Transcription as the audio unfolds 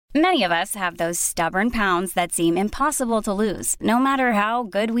Many of us have those stubborn pounds that seem impossible to lose, no matter how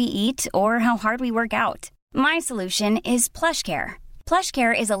good we eat or how hard we work out. My solution is PlushCare.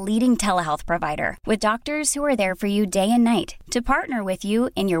 PlushCare is a leading telehealth provider with doctors who are there for you day and night to partner with you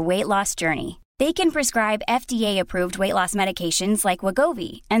in your weight loss journey. They can prescribe FDA-approved weight loss medications like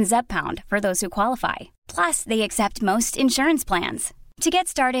Wegovy and Zepbound for those who qualify. Plus, they accept most insurance plans. To get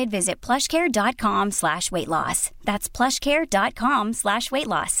started, visit plushcare.com/weightloss. That's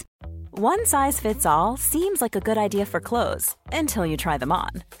plushcare.com/weightloss. One size fits all seems like a good idea for clothes until you try them on.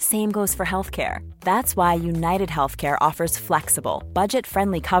 Same goes for healthcare. That's why United Healthcare offers flexible,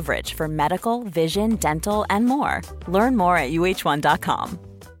 budget-friendly coverage for medical, vision, dental, and more. Learn more at uh1.com.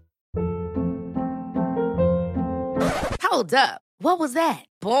 Hold up. What was that?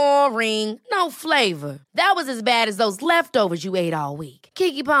 Boring. No flavor. That was as bad as those leftovers you ate all week.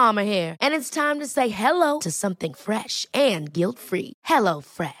 Keke Palmer here, and it's time to say hello to something fresh and guilt-free. Hello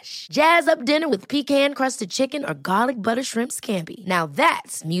Fresh. Jazz up dinner with pecan-crusted chicken or garlic butter shrimp scampi. Now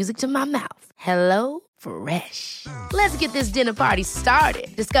that's music to my mouth. Hello Fresh. Let's get this dinner party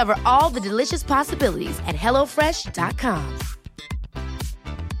started. Discover all the delicious possibilities at hellofresh.com.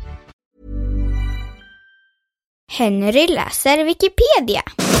 Henry läser Wikipedia.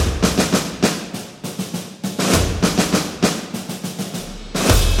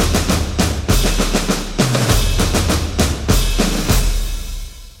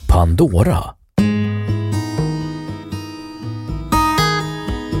 Pandora.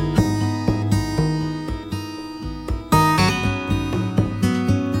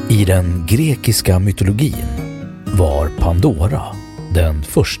 I den grekiska mytologin var Pandora den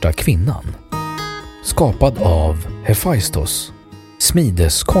första kvinnan, skapad av Hephaistos,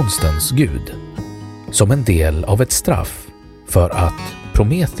 smideskonstens gud, som en del av ett straff för att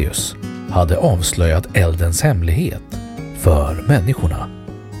Prometheus hade avslöjat eldens hemlighet för människorna.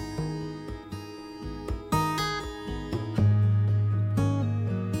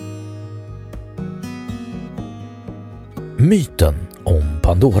 Myten om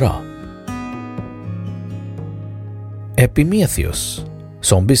Pandora. Epimetheus,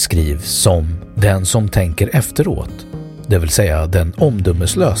 som beskrivs som den som tänker efteråt, det vill säga den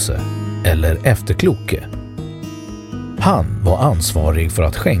omdömeslöse eller efterkloke. Han var ansvarig för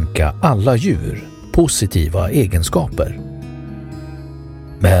att skänka alla djur positiva egenskaper.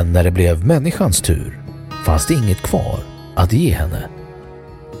 Men när det blev människans tur fanns det inget kvar att ge henne.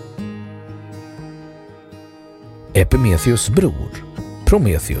 Epimetheus bror,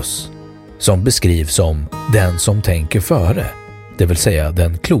 Prometheus, som beskrivs som den som tänker före, det vill säga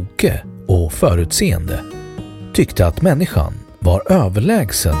den kloke och förutseende, tyckte att människan var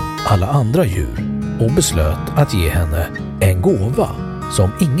överlägsen alla andra djur och beslöt att ge henne en gåva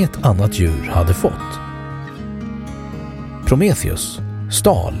som inget annat djur hade fått. Prometheus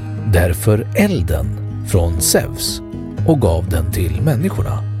stal därför elden från Zeus och gav den till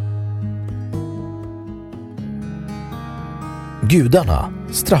människorna. Gudarna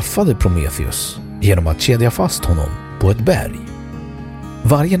straffade Prometheus genom att kedja fast honom på ett berg.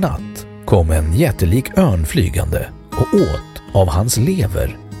 Varje natt kom en jättelik örn flygande och åt av hans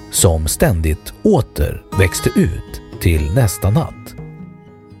lever, som ständigt åter växte ut till nästa natt.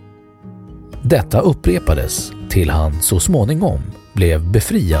 Detta upprepades till han så småningom blev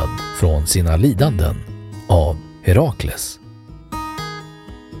befriad från sina lidanden av Herakles.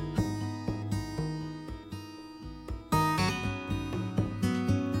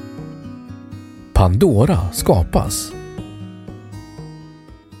 Pandora skapas.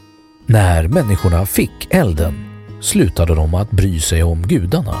 När människorna fick elden slutade de att bry sig om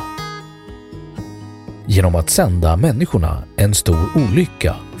gudarna. Genom att sända människorna en stor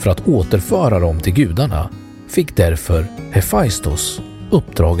olycka för att återföra dem till gudarna fick därför Hephaistos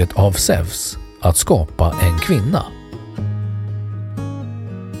uppdraget av Zeus att skapa en kvinna.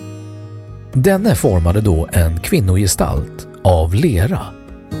 Denne formade då en kvinnogestalt av lera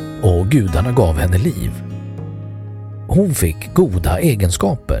och gudarna gav henne liv. Hon fick goda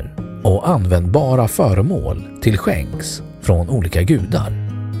egenskaper och användbara föremål till skänks från olika gudar.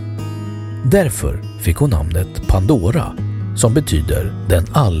 Därför fick hon namnet Pandora, som betyder den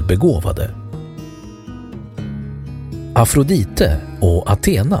allbegåvade. Afrodite och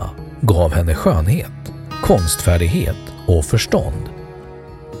Athena gav henne skönhet, konstfärdighet och förstånd.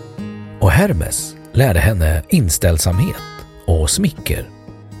 Och Hermes lärde henne inställsamhet och smicker.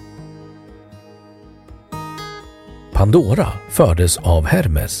 Pandora fördes av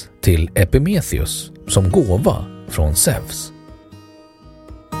Hermes till Epimetheus som gåva från Zeus.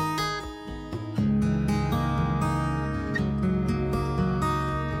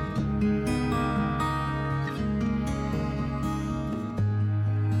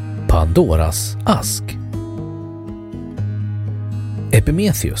 Pandoras ask.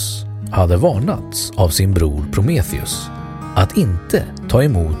 Epimetheus hade varnats av sin bror Prometheus att inte ta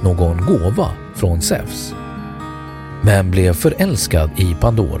emot någon gåva från Zeus, men blev förälskad i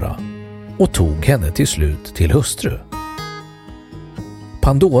Pandora och tog henne till slut till hustru.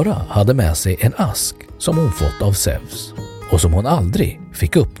 Pandora hade med sig en ask som hon fått av Zeus och som hon aldrig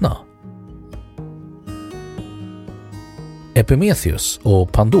fick öppna. Epimetheus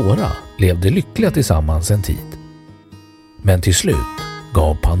och Pandora levde lyckliga tillsammans en tid. Men till slut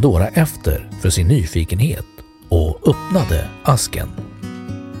gav Pandora efter för sin nyfikenhet och öppnade asken.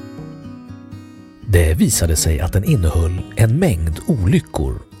 Det visade sig att den innehöll en mängd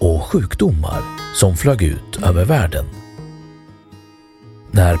olyckor och sjukdomar som flög ut över världen.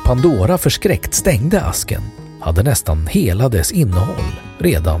 När Pandora förskräckt stängde asken hade nästan hela dess innehåll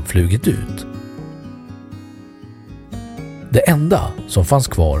redan flugit ut. Det enda som fanns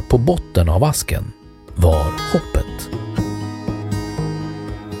kvar på botten av asken var hoppet.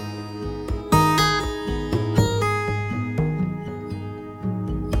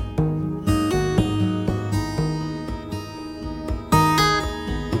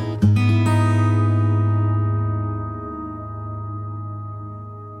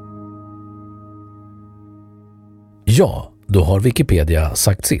 Ja, då har Wikipedia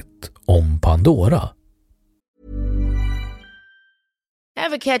sagt sitt om Pandora.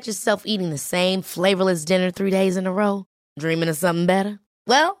 Ever catch yourself eating the same flavorless dinner 3 days in a row? Dreaming of something better?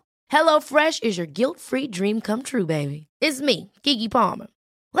 Well, HelloFresh is your guilt-free dream come true, baby. It's me, Keke Palmer.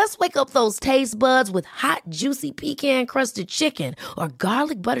 Let's wake up those taste buds with hot, juicy pecan-crusted chicken or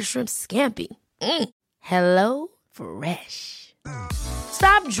garlic butter shrimp scampi. Hello Fresh.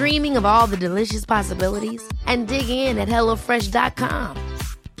 Stop dreaming of all the delicious possibilities and dig in at HelloFresh.com.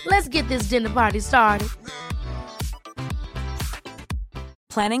 Let's get this dinner party started.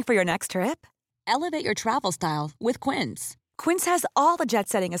 Planning for your next trip? Elevate your travel style with Quince. Quince has all the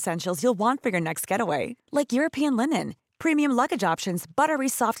jet-setting essentials you'll want for your next getaway, like European linen, premium luggage options, buttery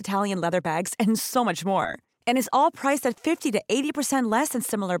soft Italian leather bags, and so much more. And is all priced at 50 to 80% less than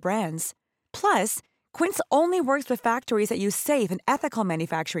similar brands. Plus, Quince only works with factories that use safe and ethical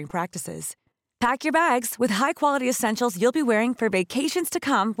manufacturing practices. Pack your bags with high-quality essentials you'll be wearing for vacations to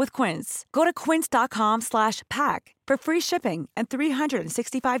come with Quince. Go to quince.com/pack for free shipping and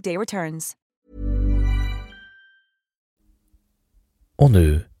 365-day returns. Och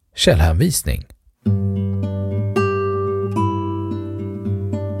nu källhänvisning.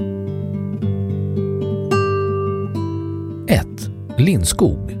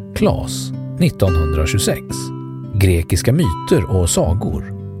 Lindskog, Klas, 1926. Grekiska myter och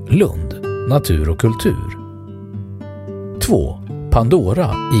sagor. Lund, Natur och kultur. 2.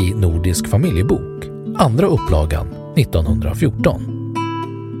 Pandora i Nordisk familjebok. Andra upplagan, 1914.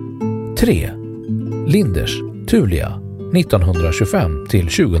 3. Linders, Tulia,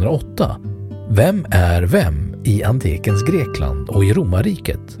 1925-2008. Vem är vem i antikens Grekland och i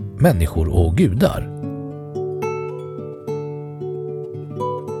romarriket? Människor och gudar.